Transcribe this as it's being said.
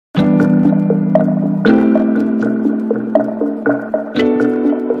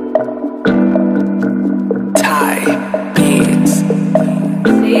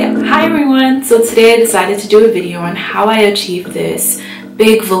everyone, so today I decided to do a video on how I achieved this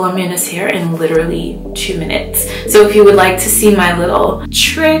big voluminous hair in literally 2 minutes. So if you would like to see my little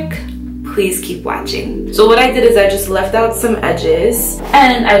trick, please keep watching. So what I did is I just left out some edges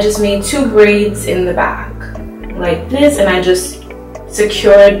and I just made 2 braids in the back like this, and I just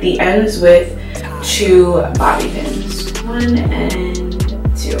secured the ends with 2 bobby pins, 1 and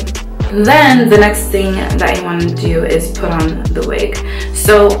 2. Then the next thing that you want to do is put on the wig.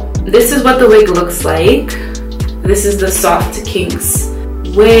 So this is what the wig looks like. This is the Soft Kinks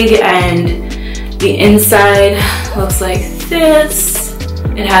wig, and the inside looks like this.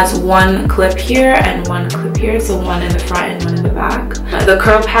 It has 1 clip here and 1 clip here, so 1 in the front and 1 in the back. The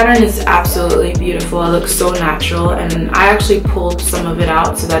curl pattern is absolutely beautiful. It looks so natural, and I actually pulled some of it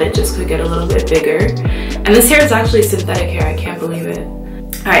out so that it just could get a little bit bigger. And this hair is actually synthetic hair, I can't believe it.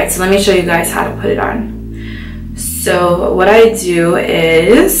 Alright, so let me show you guys how to put it on. So what I do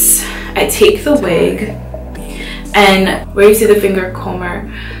is I take the wig, and where you see the finger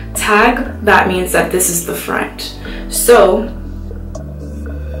comber tag, that means that this is the front. So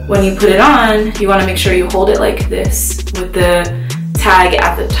when you put it on, you want to make sure you hold it like this with the tag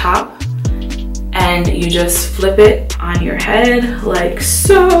at the top, and you just flip it on your head like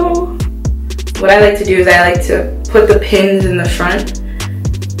so. What I like to do is I like to put the pins in the front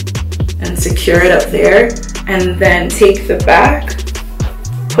and secure it up there, and then take the back,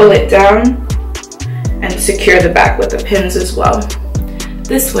 pull it down, and secure the back with the pins as well.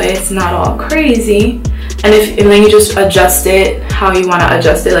 This way it's not all crazy. And then you just adjust it how you want to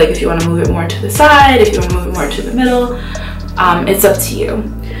adjust it. Like if you want to move it more to the side, if you want to move it more to the middle, it's up to you.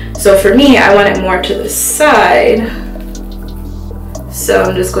 So for me, I want it more to the side. So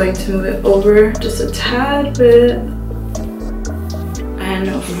I'm just going to move it over just a tad bit. And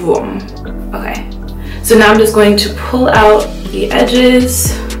boom. Okay. So now I'm just going to pull out the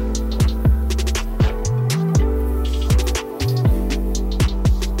edges.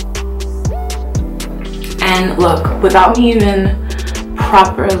 And look, without me even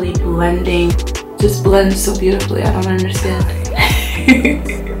properly blending, just blends so beautifully. I don't understand.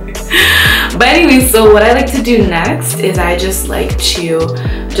 But anyway, so what I like to do next is I just like to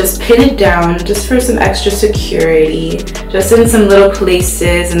just pin it down just for some extra security, just in some little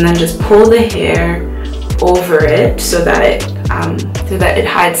places, and then just pull the hair over it so that it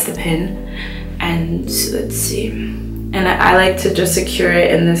hides the pin. And let's see. And I like to just secure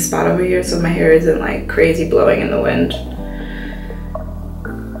it in this spot over here so my hair isn't like crazy blowing in the wind.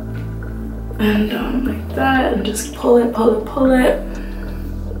 And like that, and just pull it, pull it, pull it.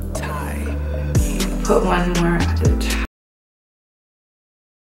 Put 1 more at the top.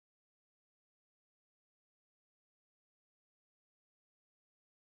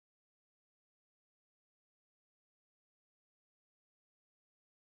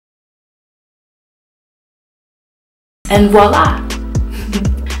 And voila!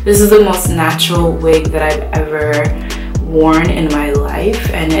 This is the most natural wig that I've ever worn in my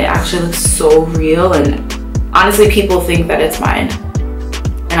life, and it actually looks so real, and honestly people think that it's mine.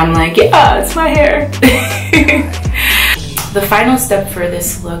 And I'm like, yeah, it's my hair. The final step for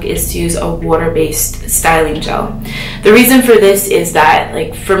this look is to use a water-based styling gel. The reason for this is that,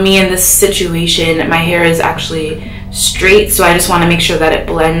 like, for me in this situation, my hair is actually straight, so I just want to make sure that it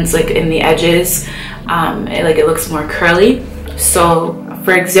blends like in the edges. It looks more curly. So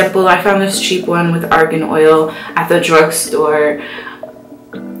for example, I found this cheap one with argan oil at the drugstore,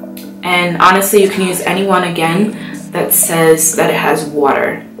 and honestly you can use any one again that says that it has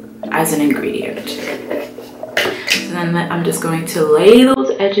water as an ingredient. So then I'm just going to lay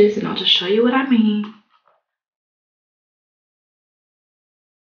those edges, and I'll just show you what I mean.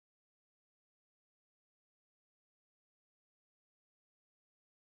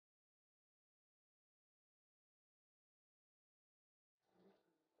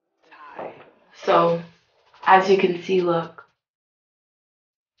 So as you can see, look,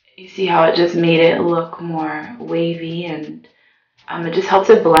 you see how it just made it look more wavy, and it just helps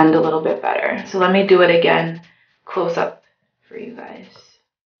it blend a little bit better. So let me do it again close up for you guys.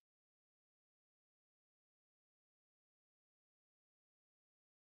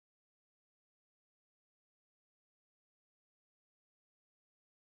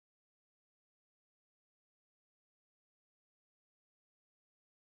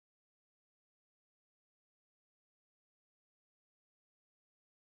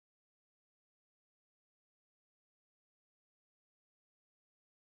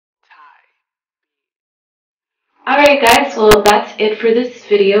 Alright guys, well that's it for this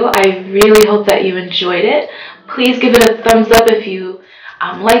video. I really hope that you enjoyed it. Please give it a thumbs up if you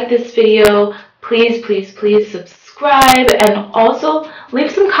like this video. Please subscribe, and also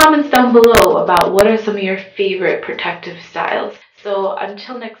leave some comments down below about what are some of your favorite protective styles. So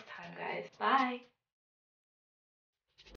until next time, guys, bye.